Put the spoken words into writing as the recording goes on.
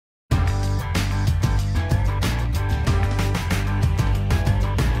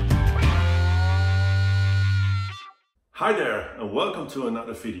Hi there and welcome to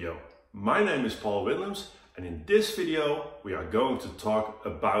another video. My name is Paul Willems and in this video we are going to talk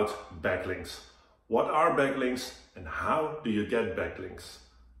about backlinks. What are backlinks and how do you get backlinks?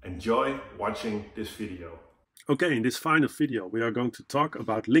 Enjoy watching this video. Okay, in this final video we are going to talk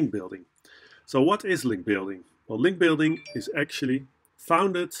about link building. So what is link building? Well, link building is actually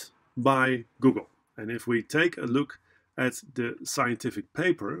founded by Google. And if we take a look at the scientific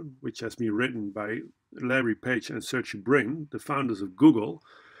paper, which has been written by Larry Page and Sergey Brin, the founders of Google,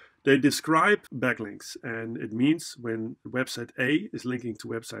 they describe backlinks, and it means when website A is linking to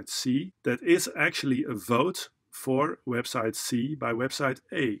website C, that is actually a vote for website C by website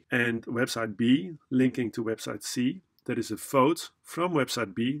A, and website B linking to website C, that is a vote from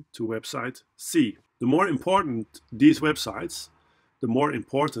website B to website C. The more important these websites, the more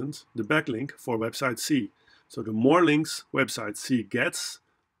important the backlink for website C. So the more links website C gets,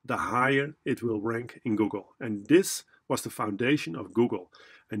 the higher it will rank in Google. And this was the foundation of Google.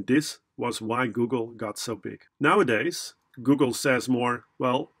 And this was why Google got so big. Nowadays, Google says more,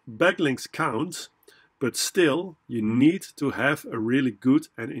 well, backlinks count, but still you need to have a really good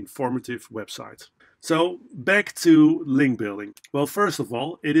and informative website. So back to link building. Well, first of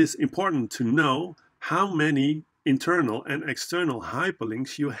all, it is important to know how many internal and external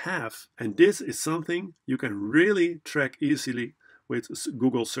hyperlinks you have. And this is something you can really track easily with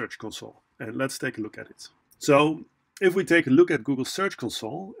Google Search Console. And let's take a look at it. So if we take a look at Google Search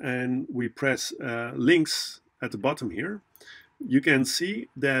Console and we press links at the bottom here, you can see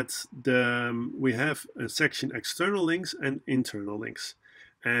that we have a section external links and internal links.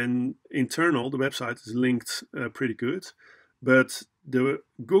 And internal, the website is linked pretty good, but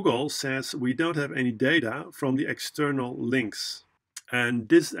Google says we don't have any data from the external links. And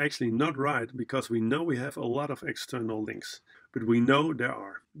this is actually not right, because we know we have a lot of external links, but we know there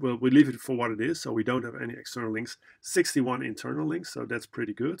are. Well, we leave it for what it is, so we don't have any external links. 61 internal links, so that's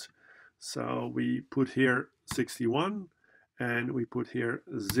pretty good. So we put here 61 and we put here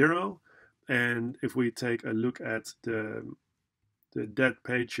 0. And if we take a look at the dead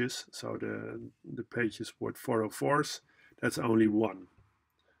pages, so the pages with 404s, that's only one.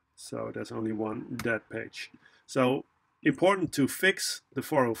 So that's only one dead page. So important to fix the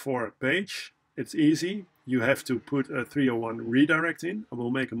 404 page. It's easy. You have to put a 301 redirect in. I will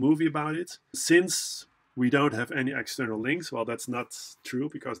make a movie about it. Since we don't have any external links, well, that's not true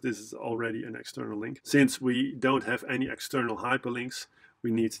because this is already an external link. Since we don't have any external hyperlinks, we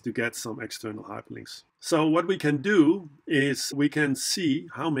need to get some external hyperlinks. So what we can do is we can see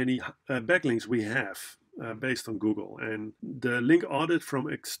how many backlinks we have based on Google. And the link audit from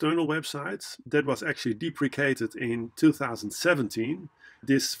external websites, that was actually deprecated in 2017,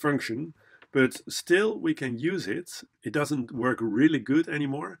 this function, but still we can use it. It doesn't work really good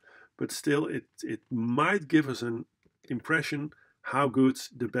anymore, but still it might give us an impression how good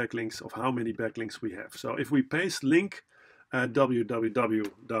the backlinks, of how many backlinks we have. So if we paste link at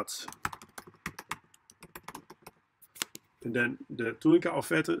www. And then the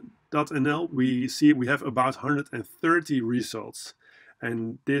toollinkofferte.nl, we see we have about 130 results.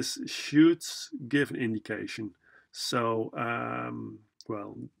 And this should give an indication. So,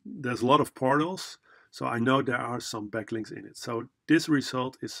 well, there's a lot of portals. So I know there are some backlinks in it. So this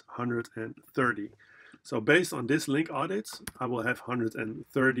result is 130. So based on this link audit, I will have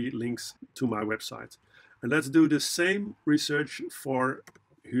 130 links to my website. And let's do the same research for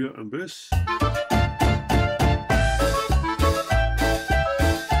Huur een Bus.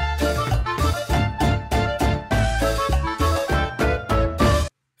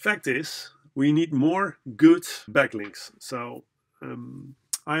 Fact is, we need more good backlinks. So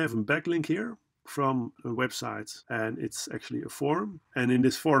I have a backlink here from a website, and it's actually a forum. And in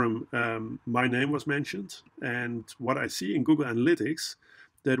this forum, my name was mentioned. And what I see in Google Analytics,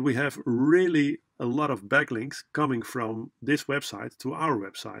 that we have really a lot of backlinks coming from this website to our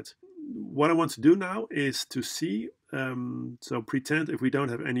website. What I want to do now is to see, so pretend if we don't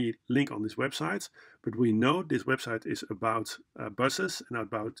have any link on this website, but we know this website is about buses and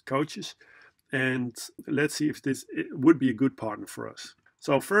about coaches. And let's see if it would be a good partner for us.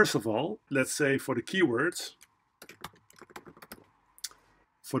 So first of all, let's say for the keywords,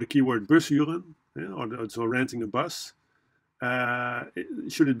 for the keyword bushuren, or so renting a bus,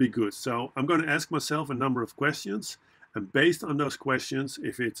 should it be good? So I'm going to ask myself a number of questions, and based on those questions,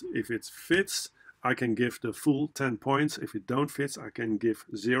 if it fits, I can give the full 10 points. If it don't fit, I can give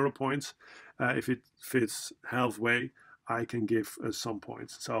 0 points. If it fits halfway, I can give some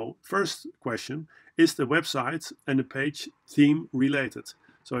points. So first question, is the website and the page theme related?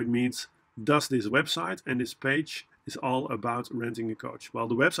 So it means, does this website and this page is all about renting a coach? Well,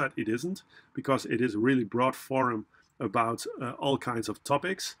 the website it isn't, because it is a really broad forum about all kinds of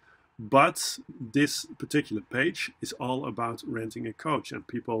topics. But this particular page is all about renting a coach and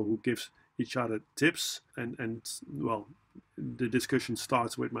people who give each other tips. And well, the discussion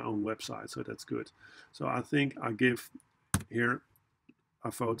starts with my own website, so that's good. So I think I give here, I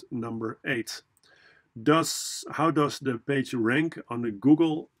vote number 8. How does the page rank on the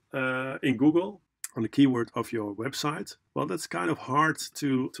Google in Google on the keyword of your website? Well, that's kind of hard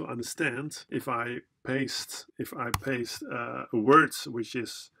to understand. If I paste a word which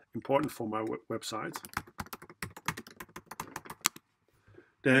is important for my website,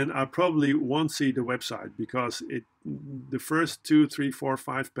 then I probably won't see the website, because the first 2, 3, 4,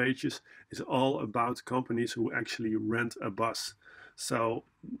 5 pages is all about companies who actually rent a bus. So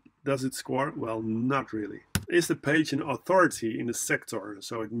does it score? Well, not really. Is the page an authority in the sector?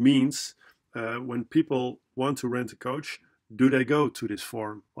 So it means when people want to rent a coach, do they go to this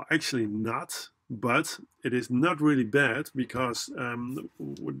forum? Well, actually not, but it is not really bad, because the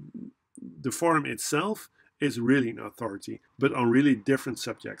forum itself is really an authority, but on really different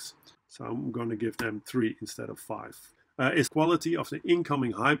subjects. So I'm going to give them 3 instead of 5. Is quality of the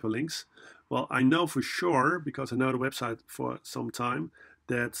incoming hyperlinks? Well, I know for sure, because I know the website for some time,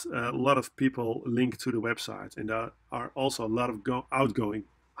 that a lot of people link to the website, and there are also a lot of outgoing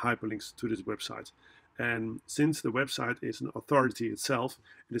hyperlinks to this website. And since the website is an authority itself,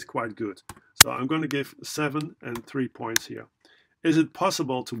 it is quite good. So I'm going to give 7 and 3 points here. Is it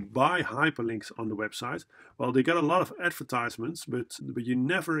possible to buy hyperlinks on the website? Well, they get a lot of advertisements, but you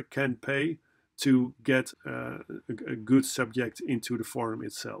never can pay to get a good subject into the forum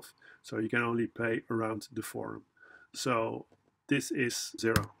itself. So you can only pay around the forum. So this is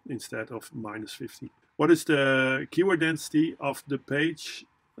 0 instead of -50. What is the keyword density of the page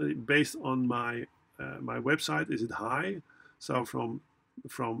based on my website? Is it high? So from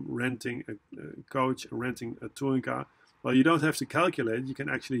renting a coach, renting a touring car, well, you don't have to calculate. You can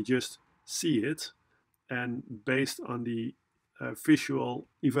actually just see it, and based on the visual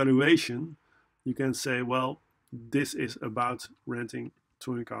evaluation, you can say, well, this is about renting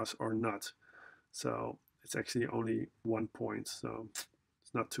touring cars or not. So it's actually only 1 point, so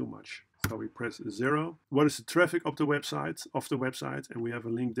it's not too much. So we press 0. What is the traffic of the website? And we have a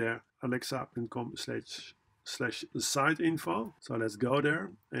link there, alexa.com/site info. So let's go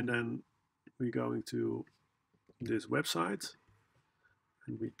there, and then we're going to this website,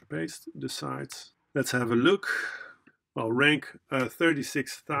 and we paste the site. Let's have a look. Well, rank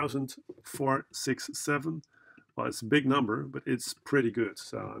 36,467. Well, it's a big number, but it's pretty good.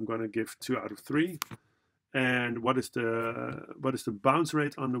 So I'm going to give 2 out of 3. And what is the bounce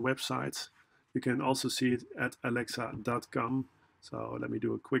rate on the website? You can also see it at alexa.com. So let me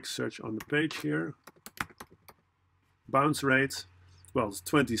do a quick search on the page here. Bounce rate, well, it's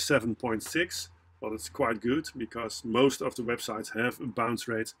 27.6. Well, it's quite good, because most of the websites have a bounce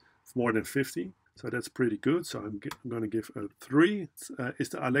rate of more than 50. So that's pretty good. So I'm going to give a 3. Is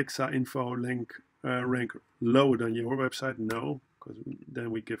the Alexa info rank lower than your website? No, because then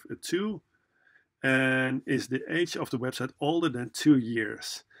we give a 2. And is the age of the website older than 2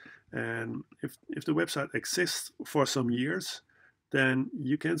 years? And if the website exists for some years, then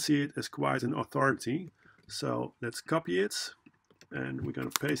you can see it as quite an authority. So let's copy it, and we're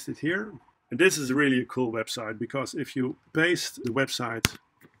going to paste it here. And this is really a cool website, because if you paste the website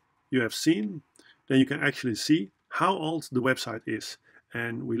you have seen, then you can actually see how old the website is.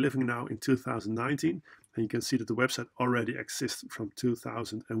 And we're living now in 2019, and you can see that the website already exists from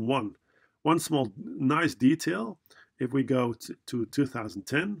 2001. One small nice detail, if we go to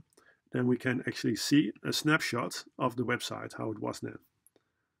 2010, then we can actually see a snapshot of the website, how it was then.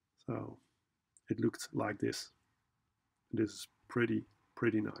 So it looked like this. This is pretty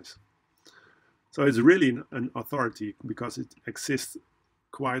nice. So it's really an authority, because it exists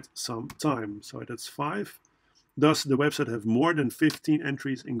quite some time. So that's 5. Does the website have more than 15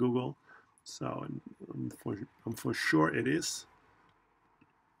 entries in Google? So I'm for sure it is.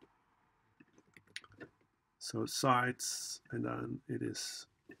 So sites, and then it is,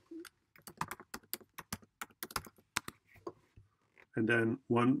 and then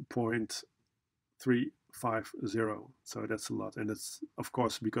 1.350. So that's a lot, and it's of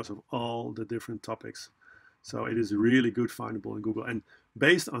course because of all the different topics. So it is really good findable in Google, and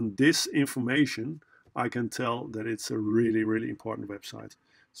based on this information, I can tell that it's a really important website.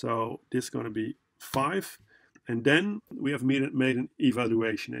 So this is going to be 5. And then we have made an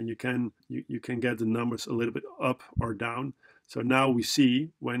evaluation, and you can get the numbers a little bit up or down. So now we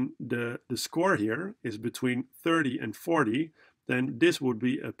see when the score here is between 30 and 40, then this would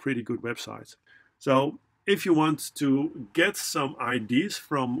be a pretty good website. So If you want to get some ideas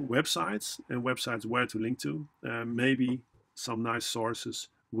from websites and websites where to link to, maybe some nice sources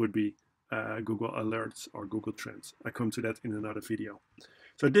would be Google Alerts or Google Trends. I come to that in another video.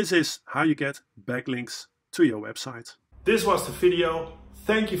 So this is how you get backlinks to your website. This was the video.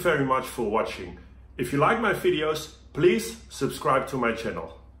 Thank you very much for watching. If you like my videos, please subscribe to my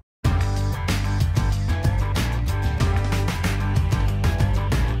channel.